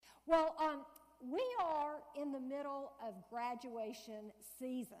Well, we are in the middle of graduation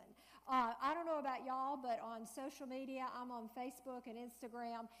season. I don't know about y'all, but on social media, I'm on Facebook and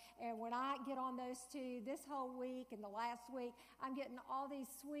Instagram, and when I get on those two this whole week and the last week, I'm getting all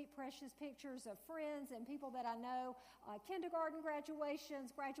these sweet, precious pictures of friends and people that I know, kindergarten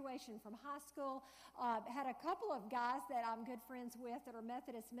graduations, graduation from high school. Had a couple of guys that I'm good friends with that are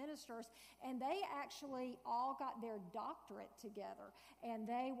Methodist ministers, and they actually all got their doctorate together, and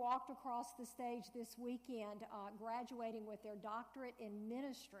they walked across the stage this weekend graduating with their doctorate in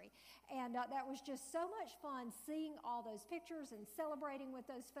ministry. And that was just so much fun seeing all those pictures and celebrating with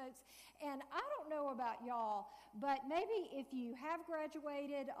those folks. And I don't know about y'all, but maybe if you have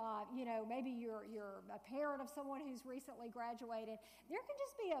graduated, maybe you're a parent of someone who's recently graduated, there can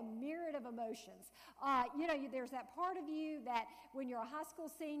just be a myriad of emotions. There's that part of you that when you're a high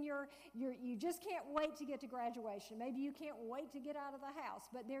school senior, you just can't wait to get to graduation. Maybe you can't wait to get out of the house,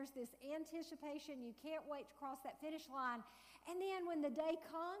 but there's this anticipation. You can't wait to cross that finish line. And then when the day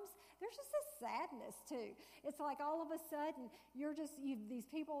comes, there's just a sadness too. It's like all of a sudden these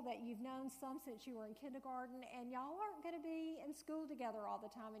people that you've known some since you were in kindergarten, and y'all aren't going to be in school together all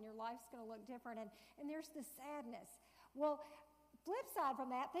the time, and your life's going to look different, and there's the sadness. Well, flip side from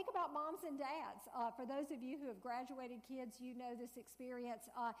that, think about moms and dads. For those of you who have graduated kids, you know this experience.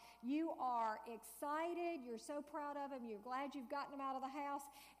 You are excited, you're so proud of them, you're glad you've gotten them out of the house,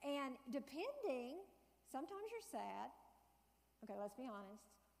 and sometimes you're sad. Okay, let's be honest.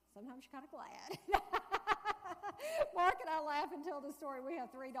 Sometimes you're kind of glad. Mark and I laugh and tell the story. We have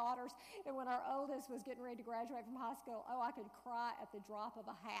 3 daughters, and when our oldest was getting ready to graduate from high school, I could cry at the drop of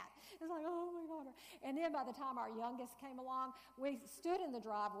a hat. It's like, oh my God. And then by the time our youngest came along, we stood in the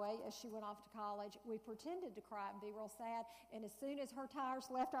driveway as she went off to college. We pretended to cry and be real sad, and as soon as her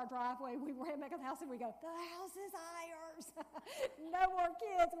tires left our driveway, we ran back in the house and we go, the house is ours. No more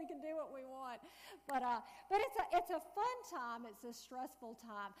kids. We can do what we want. But it's a fun time. It's a stressful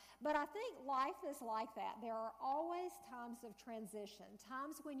time. But I think life is like that. There are always times of transition,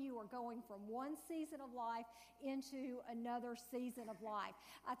 times when you are going from one season of life into another season of life.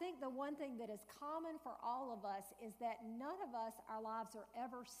 I think the one thing that is common for all of us is that none of us, our lives are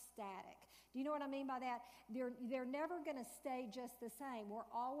ever static. Do you know what I mean by that? They're never going to stay just the same. We're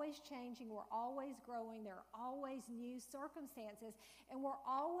always changing. We're always growing. There are always new circumstances, and we're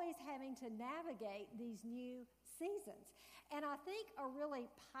always having to navigate these new seasons. And I think a really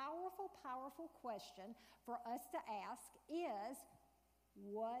powerful, powerful question for us to ask is,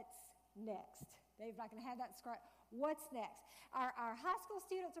 what's next? Dave, if I can have that script. What's next? Our high school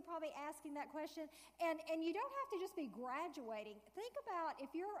students are probably asking that question, and you don't have to just be graduating. Think about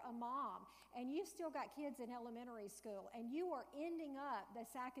if you're a mom and you've still got kids in elementary school and you are ending up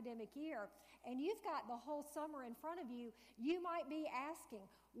this academic year and you've got the whole summer in front of you, you might be asking,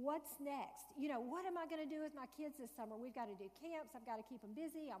 what's next? What am I going to do with my kids this summer? We've got to do camps. I've got to keep them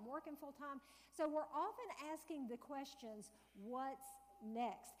busy. I'm working full time. So we're often asking the questions, what's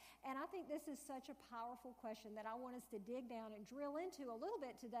next? And I think this is such a powerful question that I want us to dig down and drill into a little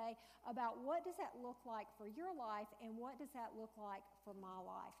bit today about what does that look like for your life and what does that look like for my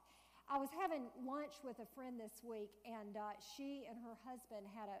life. I was having lunch with a friend this week, and she and her husband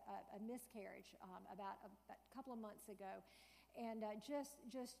had a miscarriage about a couple of months ago. And just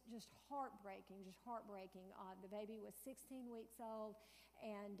heartbreaking, The baby was 16 weeks old,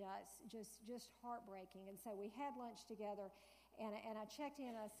 and just heartbreaking. And so we had lunch together, and I checked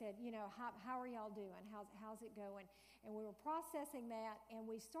in, and I said, how are y'all doing? How's it going? And we were processing that, and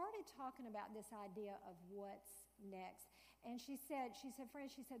we started talking about this idea of what's next. And she said, Fran,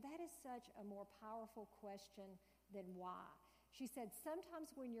 that is such a more powerful question than why. She said,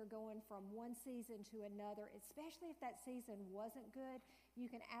 sometimes when you're going from one season to another, especially if that season wasn't good, you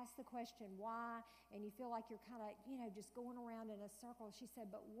can ask the question why, and you feel like you're kind of, just going around in a circle. She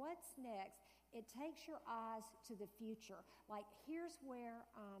said, but what's next? It takes your eyes to the future. Like, here's where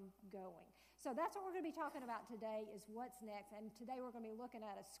I'm going. So that's what we're going to be talking about today is what's next. And today we're going to be looking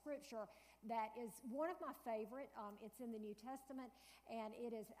at a scripture that is one of my favorite. It's in the New Testament, and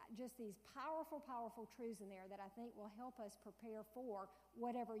it is just these powerful, powerful truths in there that I think will help us prepare for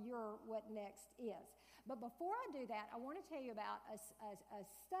whatever your what next is. But before I do that, I want to tell you about a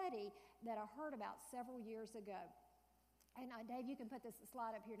study that I heard about several years ago. And Dave, you can put this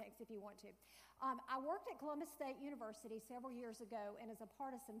slide up here next if you want to. I worked at Columbus State University several years ago, and as a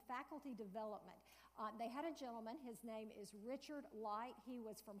part of some faculty development, They had a gentleman, his name is Richard Light. He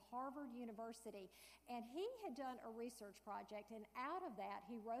was from Harvard University, and he had done a research project, and out of that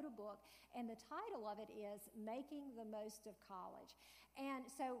he wrote a book, and the title of it is Making the Most of College. And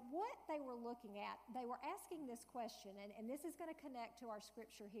so what they were looking at, they were asking this question, and this is going to connect to our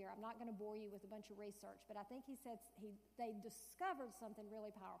scripture here. I'm not going to bore you with a bunch of research, but I think they discovered something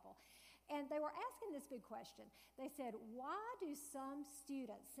really powerful. And they were asking this big question. They said, why do some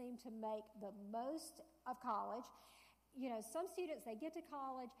students seem to make the most of college? You know, some students, they get to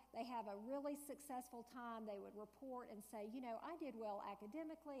college, they have a really successful time, they would report and say, you know, I did well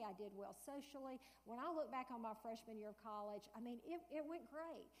academically, I did well socially. When I look back on my freshman year of college, I mean, it went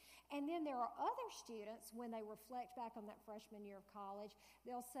great. And then there are other students, when they reflect back on that freshman year of college,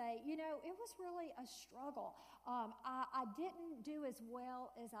 they'll say, you know, it was really a struggle. I didn't do as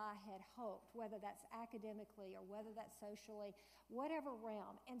well as I had hoped, whether that's academically or whether that's socially, whatever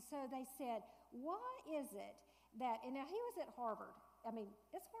realm. And so they said, why is it that, and now he was at Harvard. I mean,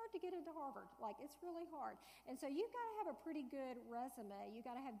 it's hard to get into Harvard. Like, it's really hard. And so you've got to have a pretty good resume. You've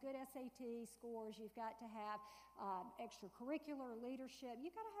got to have good SAT scores. You've got to have extracurricular leadership.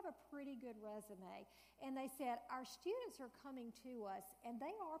 You've got to have a pretty good resume. And they said, our students are coming to us, and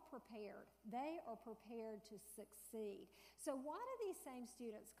they are prepared. They are prepared to succeed. So why do these same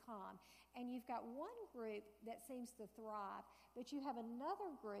students come? And you've got one group that seems to thrive, but you have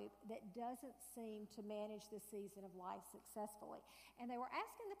another group that doesn't seem to manage the season of life successfully. And they were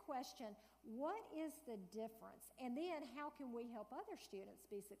asking the question, what is the difference? And then how can we help other students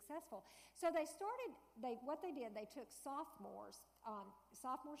be successful? So they took sophomore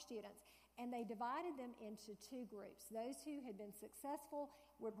students, and they divided them into two groups. Those who had been successful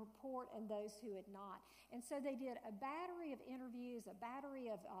would report, and those who had not. And so they did a battery of interviews, a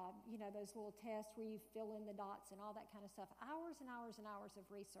battery of, those little tests where you fill in the dots and all that kind of stuff, hours and hours and hours of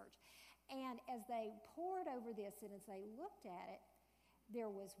research. And as they pored over this and as they looked at it,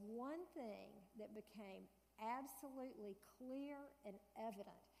 there was one thing that became absolutely clear and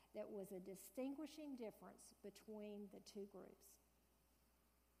evident that was a distinguishing difference between the two groups.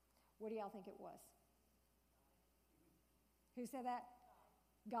 What do y'all think it was? Who said that?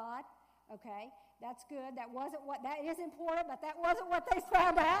 God? Okay, that's good. That is important, but that wasn't what they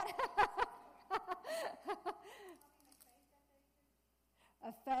found out.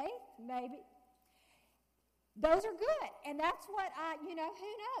 A faith, maybe. Those are good, and that's what who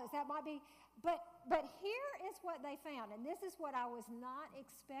knows? That might be, but here is what they found, and this is what I was not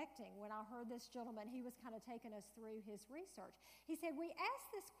expecting when I heard this gentleman. He was kind of taking us through his research. He said, we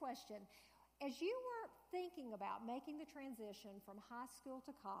asked this question, as you were thinking about making the transition from high school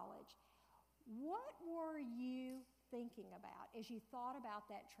to college, what were you thinking about as you thought about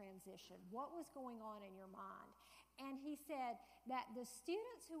that transition? What was going on in your mind? And he said that the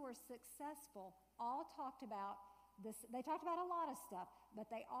students who were successful all talked about this. They talked about a lot of stuff, but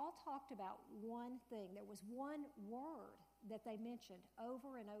they all talked about one thing. There was one word that they mentioned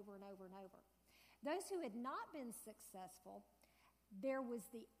over and over and over and over. Those who had not been successful, there was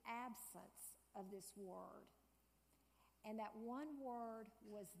the absence of this word. And that one word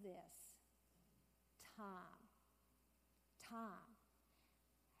was this: time. Time.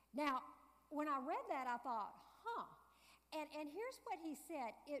 Now, when I read that, I thought, And here's what he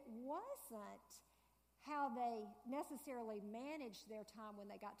said. It wasn't how they necessarily managed their time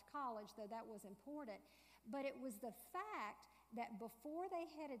when they got to college, though that was important, but it was the fact that before they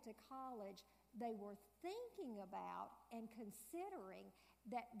headed to college, they were thinking about and considering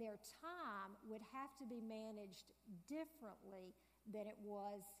that their time would have to be managed differently than it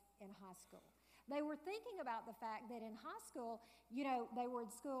was in high school. They were thinking about the fact that in high school, they were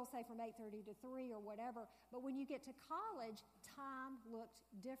in school, say, from 8:30 to 3 or whatever, but when you get to college, time looked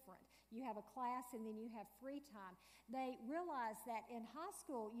different. You have a class and then you have free time. They realized that in high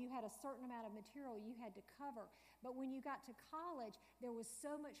school, you had a certain amount of material you had to cover, but when you got to college, there was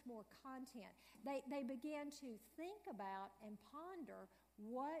so much more content. They began to think about and ponder,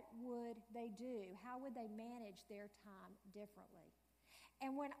 what would they do? How would they manage their time differently?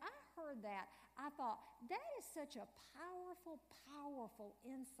 And when I heard that, I thought, that is such a powerful, powerful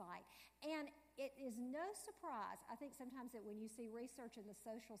insight. And it is no surprise, I think sometimes that when you see research in the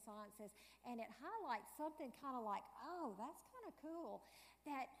social sciences and it highlights something kind of like, oh, that's kind of cool,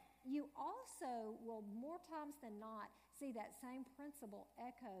 that you also will more times than not see that same principle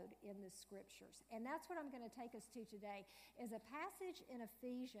echoed in the scriptures. And that's what I'm going to take us to today, is a passage in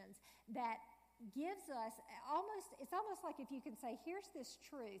Ephesians that gives us it's almost like if you can say, here's this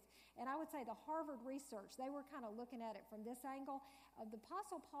truth, and I would say the Harvard research, they were kind of looking at it from this angle. The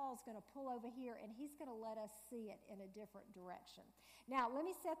Apostle Paul is going to pull over here, and he's going to let us see it in a different direction. Now, let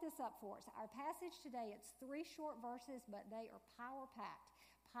me set this up for us. Our passage today, it's 3 short verses, but they are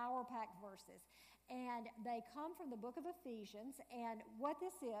power-packed verses. And they come from the book of Ephesians. And what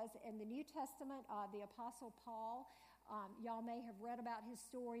this is, in the New Testament, the Apostle Paul, y'all may have read about his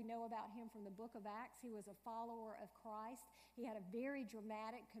story, know about him from the book of Acts. He was a follower of Christ. He had a very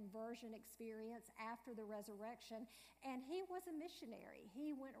dramatic conversion experience after the resurrection, and he was a missionary.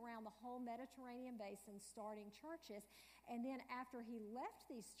 He went around the whole Mediterranean basin starting churches, and then after he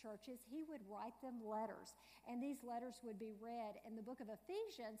left these churches, he would write them letters, and these letters would be read. And the book of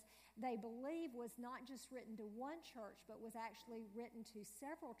Ephesians, they believe, was not just written to one church, but was actually written to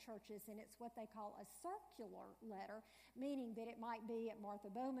several churches, and it's what they call a circular letter, meaning that it might be at Martha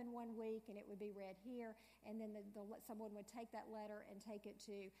Bowman one week, and it would be read here, and then someone would take that letter and take it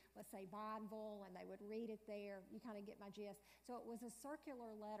to, let's say, Vineville, and they would read it there. You kind of get my gist. So it was a circular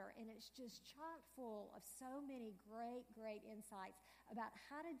letter, and it's just chock full of so many great, great insights about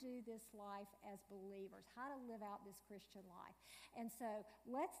how to do this life as believers, how to live out this Christian life. And so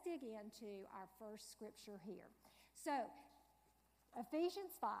let's dig into our first scripture here. So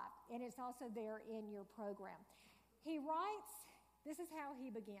Ephesians 5, and it's also there in your program. He writes, this is how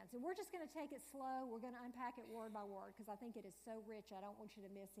he begins. And we're just going to take it slow. We're going to unpack it word by word because I think it is so rich. I don't want you to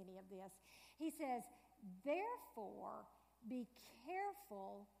miss any of this. He says, therefore, be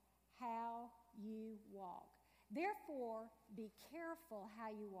careful how you walk. Therefore, be careful how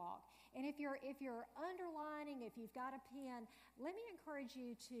you walk. And if you're underlining, if you've got a pen, let me encourage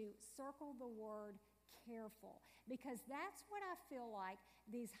you to circle the word careful, because that's what I feel like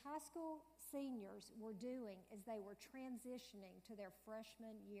these high school seniors were doing as they were transitioning to their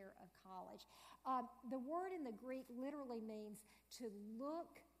freshman year of college. The word in the Greek literally means to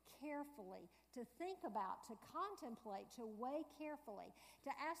look carefully, to think about, to contemplate, to weigh carefully,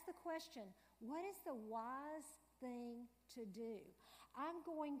 to ask the question, what is the wise thing to do? I'm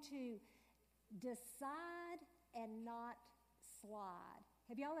going to decide and not slide.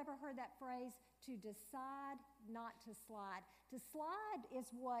 Have y'all ever heard that phrase, to decide not to slide? To slide is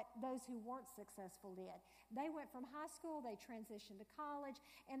what those who weren't successful did. They went from high school, they transitioned to college,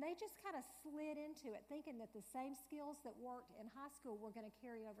 and they just kind of slid into it, thinking that the same skills that worked in high school were going to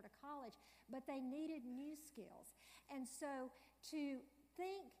carry over to college, but they needed new skills. And so to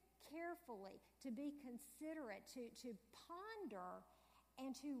think carefully, to be considerate, to ponder,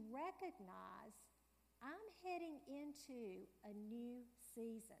 and to recognize, I'm heading into a new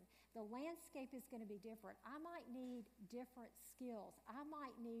season. The landscape is going to be different. I might need different skills. I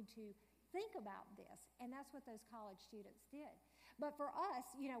might need to think about this. And that's what those college students did. But for us,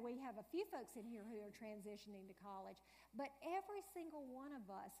 we have a few folks in here who are transitioning to college. But every single one of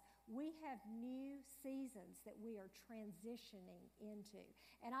us, we have new seasons that we are transitioning into.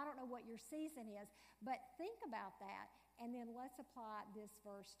 And I don't know what your season is, but think about that. And then let's apply this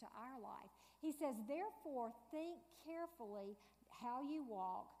verse to our life. He says, therefore, think carefully how you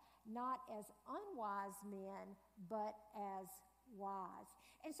walk, not as unwise men, but as wise.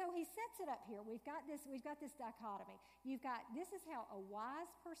 And so he sets it up here. We've got this dichotomy. This is how a wise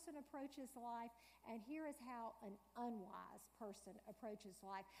person approaches life, and here is how an unwise person approaches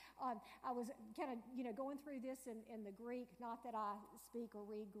life. I was kind of, going through this in the Greek, not that I speak or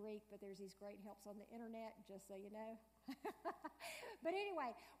read Greek, but there's these great helps on the internet, just so you know. But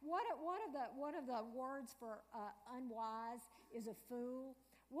anyway, one of the words for unwise is a fool.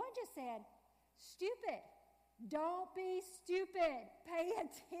 One just said, stupid. Don't be stupid. Pay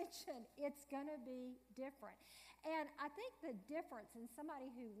attention. It's going to be different. And I think the difference in somebody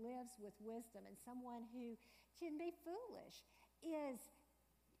who lives with wisdom and someone who can be foolish is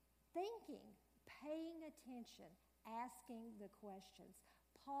thinking, paying attention, asking the questions.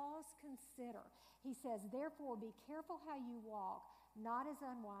 Pause, consider. He says, therefore, be careful how you walk, not as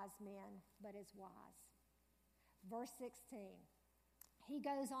unwise men, but as wise. Verse 16. He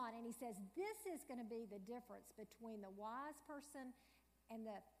goes on and he says, this is going to be the difference between the wise person and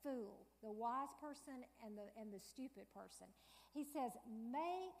the fool, the wise person and the stupid person. He says,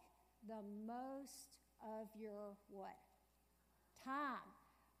 make the most of your what? Time.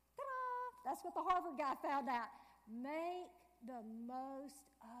 Ta-da! That's what the Harvard guy found out. Make the most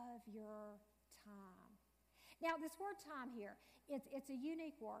of your time. Now, this word time here, it's a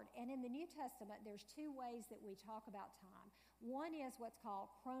unique word. And in the New Testament, there's 2 ways that we talk about time. One is what's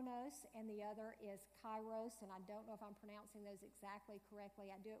called chronos, and the other is kairos, and I don't know if I'm pronouncing those exactly correctly.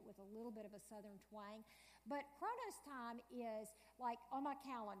 I do it with a little bit of a southern twang. But chronos time is like on my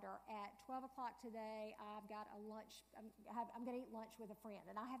calendar at 12 o'clock today, I've got a lunch, I'm going to eat lunch with a friend,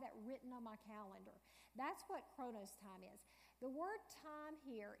 and I have that written on my calendar. That's what chronos time is. The word time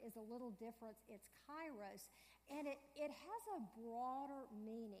here is a little different. It's kairos, and it has a broader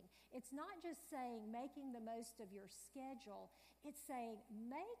meaning. It's not just saying making the most of your schedule. It's saying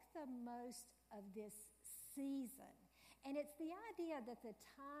make the most of this season. And it's the idea that the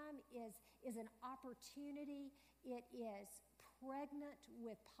time is an opportunity. It is pregnant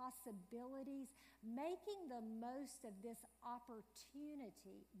with possibilities. Making the most of this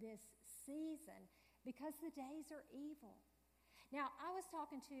opportunity, this season, because the days are evil. Now, I was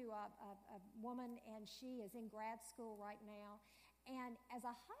talking to a woman, and she is in grad school right now. And as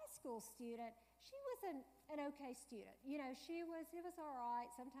a high school student, she was an okay student. You know, it was all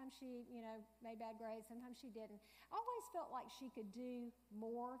right. Sometimes she, made bad grades. Sometimes she didn't. I always felt like she could do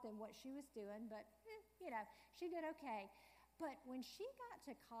more than what she was doing, but, she did okay. But when she got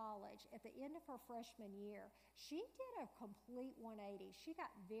to college at the end of her freshman year, she did a complete 180. She got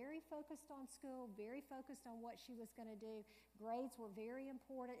very focused on school, very focused on what she was going to do. Grades were very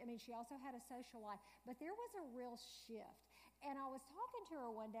important. I mean, she also had a social life, but there was a real shift. And I was talking to her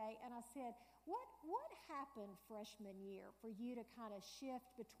one day, and I said, what happened freshman year for you to kind of shift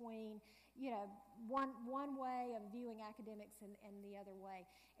between, one way of viewing academics and the other way?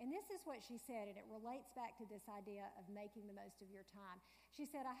 And this is what she said, and it relates back to this idea of making the most of your time. She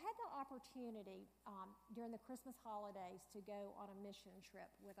said, I had the opportunity during the Christmas holidays to go on a mission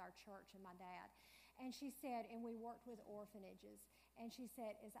trip with our church and my dad. And she said, and we worked with orphanages. And she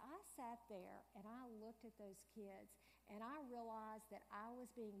said, as I sat there and I looked at those kids, and I realized that I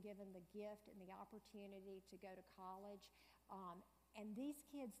was being given the gift and the opportunity to go to college, and these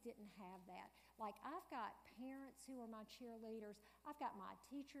kids didn't have that. Like, I've got parents who are my cheerleaders. I've got my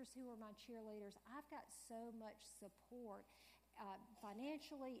teachers who are my cheerleaders. I've got so much support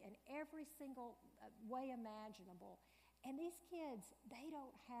financially in every single way imaginable. And these kids, they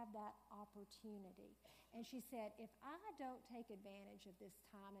don't have that opportunity. And she said, if I don't take advantage of this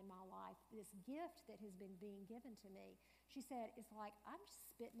time in my life, this gift that has been being given to me, she said, it's like I'm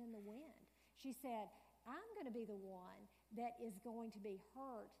just spitting in the wind. She said, I'm going to be the one that is going to be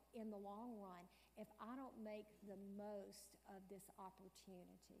hurt in the long run if I don't make the most of this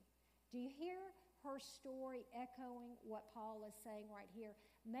opportunity. Do you hear her story echoing what Paul is saying right here?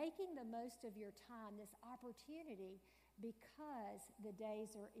 Making the most of your time, this opportunity, because the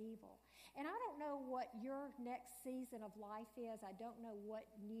days are evil. And I don't know what your next season of life is. I don't know what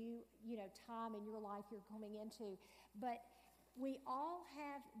new, time in your life you're coming into. But we all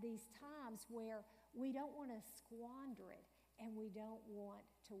have these times where we don't want to squander it and we don't want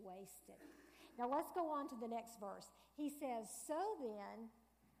to waste it. Now let's go on to the next verse. He says, so then,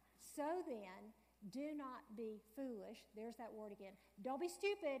 do not be foolish. There's that word again. Don't be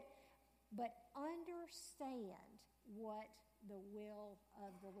stupid, but understand what the will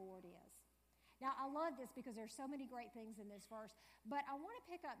of the Lord is. Now, I love this because there's so many great things in this verse, but I want to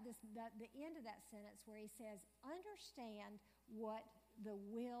pick up the end of that sentence where he says, understand what the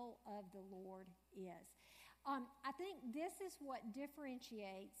will of the Lord is. I think this is what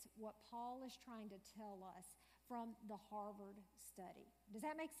differentiates what Paul is trying to tell us from the Harvard study. Does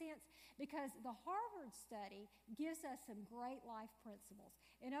that make sense? Because the Harvard study gives us some great life principles.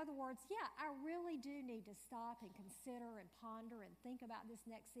 In other words, I really do need to stop and consider and ponder and think about this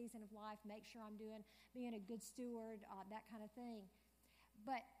next season of life, make sure I'm being a good steward, that kind of thing.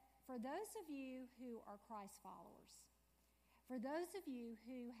 But for those of you who are Christ followers, for those of you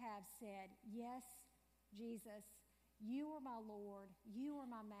who have said, yes, Jesus, you are my Lord, you are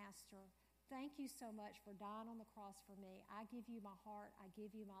my master, thank you so much for dying on the cross for me. I give you my heart, I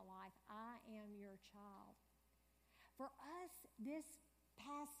give you my life, I am your child. For us, this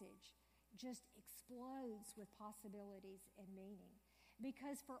passage just explodes with possibilities and meaning.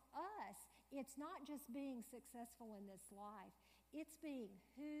 Because for us, it's not just being successful in this life, it's being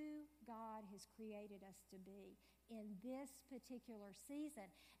who God has created us to be in this particular season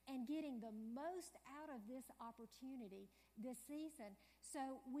and getting the most out of this opportunity this season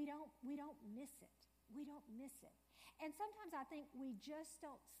so we don't miss it. We don't miss it. And sometimes I think we just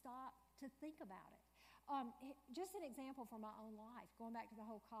don't stop to think about it. Just an example from my own life, going back to the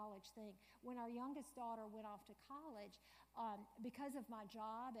whole college thing. When our youngest daughter went off to college, Because of my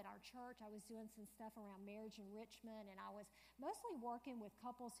job at our church, I was doing some stuff around marriage enrichment, and I was mostly working with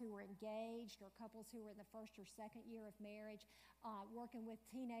couples who were engaged or couples who were in the first or second year of marriage, working with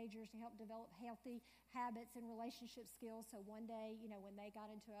teenagers to help develop healthy habits and relationship skills so one day, when they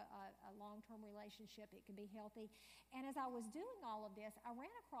got into a long-term relationship, it could be healthy. And as I was doing all of this, I ran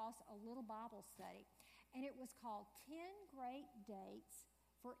across a little Bible study, and it was called 10 Great Dates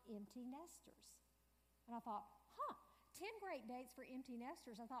for Empty Nesters. And I thought, 10 great dates for empty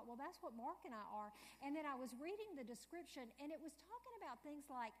nesters. I thought, well, that's what Mark and I are. And then I was reading the description, and it was talking about things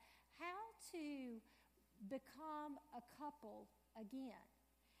like how to become a couple again,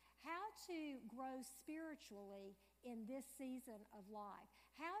 how to grow spiritually in this season of life,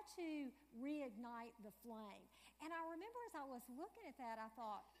 how to reignite the flame. And I remember as I was looking at that, I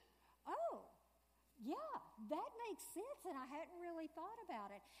thought, oh, yeah, that makes sense, and I hadn't really thought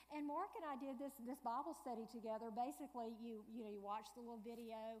about it. And Mark and I did this Bible study together. Basically, you watch the little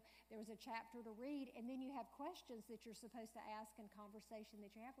video, there was a chapter to read, and then you have questions that you're supposed to ask in conversation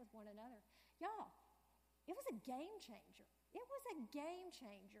that you have with one another. Y'all, it was a game changer. It was a game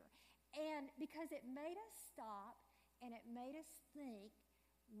changer. And because it made us stop and it made us think,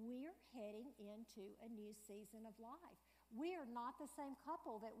 we're heading into a new season of life. We are not the same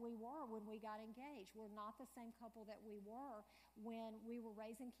couple that we were when we got engaged. We're not the same couple that we were when we were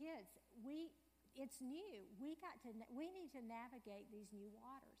raising kids. It's new. We need to navigate these new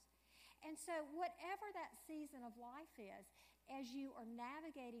waters. And so whatever that season of life is, as you are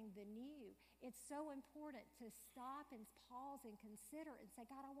navigating the new, it's so important to stop and pause and consider and say,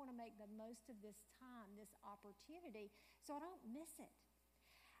 God, I want to make the most of this time, this opportunity, so I don't miss it.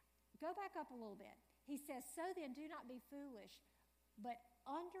 Go back up a little bit. He says, so then do not be foolish, but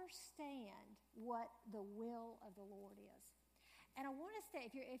understand what the will of the Lord is. And I want to say,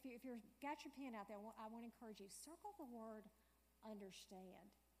 if you've got your pen out there, I want to encourage you, circle the word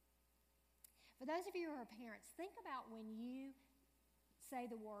understand. For those of you who are parents, think about when you say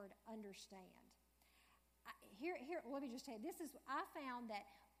the word understand. Here, let me just tell you, I found that,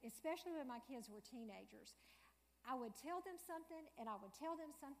 especially when my kids were teenagers, I would tell them something, and I would tell them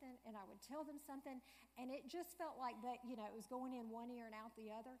something, and I would tell them something, and it just felt like that, it was going in one ear and out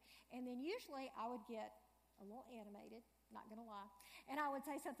the other. And then usually I would get a little animated, not going to lie, and I would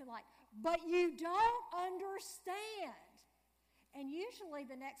say something like, but you don't understand. And usually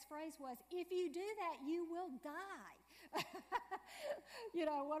the next phrase was, if you do that, you will die.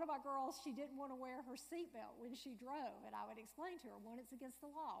 One of my girls, she didn't want to wear her seatbelt when she drove, and I would explain to her, one, it's against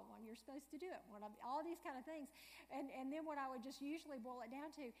the law, one, you're supposed to do it, one, all these kind of things. And then what I would just usually boil it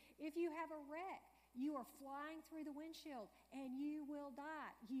down to, if you have a wreck, you are flying through the windshield, and you will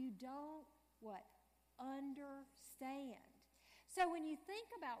die. You don't, understand. So when you think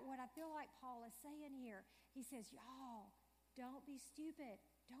about what I feel like Paul is saying here, he says, y'all, don't be stupid.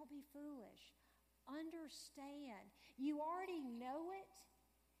 Don't be foolish. Understand. You already know it.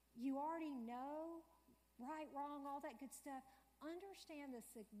 You already know right, wrong, all that good stuff. Understand the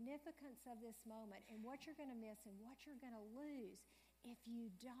significance of this moment and what you're going to miss and what you're going to lose if you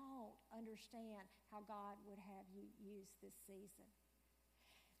don't understand how God would have you use this season.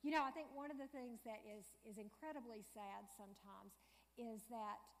 I think one of the things that is incredibly sad sometimes is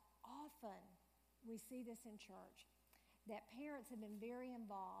that often we see this in church, that parents have been very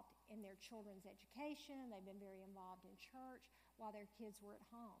involved in their children's education. They've been very involved in church while their kids were at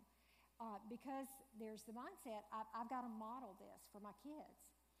home. Because there's the mindset, I've got to model this for my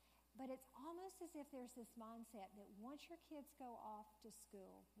kids. But it's almost as if there's this mindset that once your kids go off to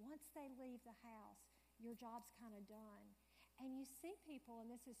school, once they leave the house, your job's kind of done. And you see people,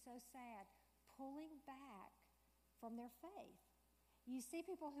 and this is so sad, pulling back from their faith. You see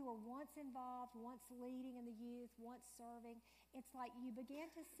people who were once involved, once leading in the youth, once serving. It's like you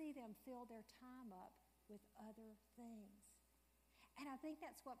begin to see them fill their time up with other things. And I think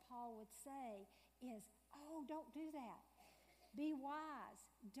that's what Paul would say is, don't do that. Be wise.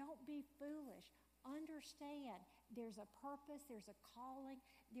 Don't be foolish. Understand there's a purpose, there's a calling.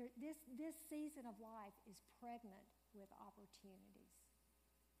 This season of life is pregnant with opportunities.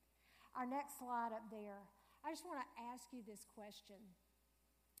 Our next slide up there, I just want to ask you this question,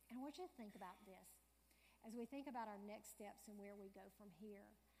 and I want you to think about this as we think about our next steps and where we go from here.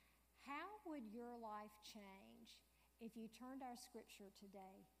 How would your life change if you turned our scripture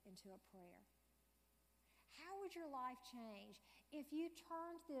today into a prayer? How would your life change if you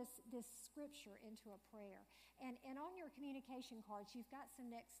turned this scripture into a prayer? And on your communication cards, you've got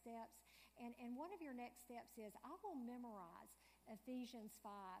some next steps, and one of your next steps is, I will memorize Ephesians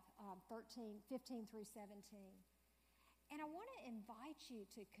 5:15 through 17. And I want to invite you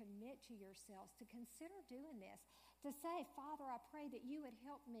to commit to yourselves, to consider doing this, To say, Father, I pray that you would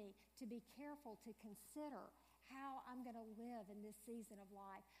help me to be careful to consider how I'm going to live in this season of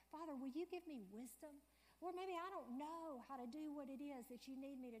life. Father, will you give me wisdom? Or maybe I don't know how to do what it is that you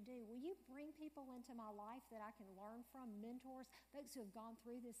need me to do. Will you bring people into my life that I can learn from, mentors, folks who have gone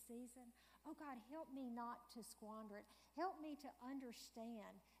through this season? Oh, God, help me not to squander it. Help me to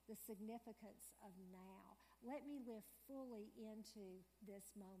understand the significance of now. Let me live fully into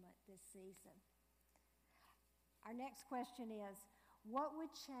this moment, this season. Our next question is, what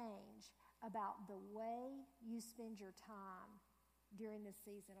would change about the way you spend your time during this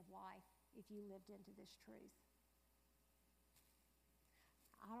season of life if you lived into this truth?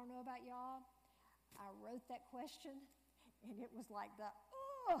 I don't know about y'all. I wrote that question, and it was like the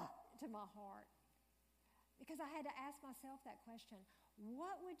to my heart. Because I had to ask myself that question.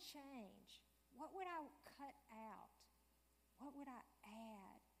 What would change? What would I cut out? What would I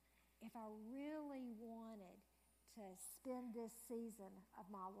add if I really wanted to spend this season of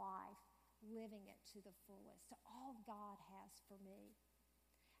my life living it to the fullest, to all God has for me?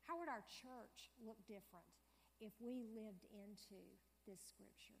 How would our church look different if we lived into this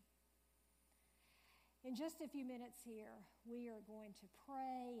scripture? In just a few minutes here, we are going to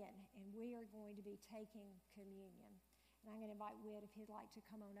pray and we are going to be taking communion. And I'm going to invite Whit if he'd like to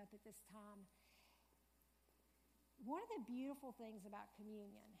come on up at this time. One of the beautiful things about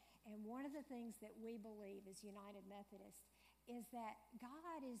communion, and one of the things that we believe as United Methodists, is that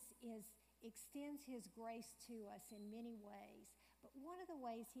God extends his grace to us in many ways. But one of the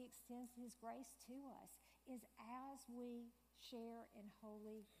ways he extends his grace to us is as we share in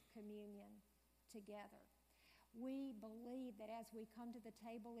Holy Communion together. We believe that as we come to the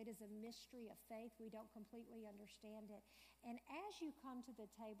table, it is a mystery of faith. We don't completely understand it. And as you come to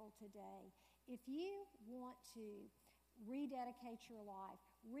the table today, if you want to rededicate your life,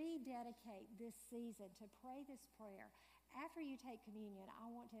 rededicate this season to pray this prayer, after you take communion,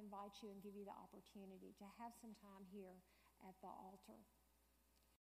 I want to invite you and give you the opportunity to have some time here at the altar.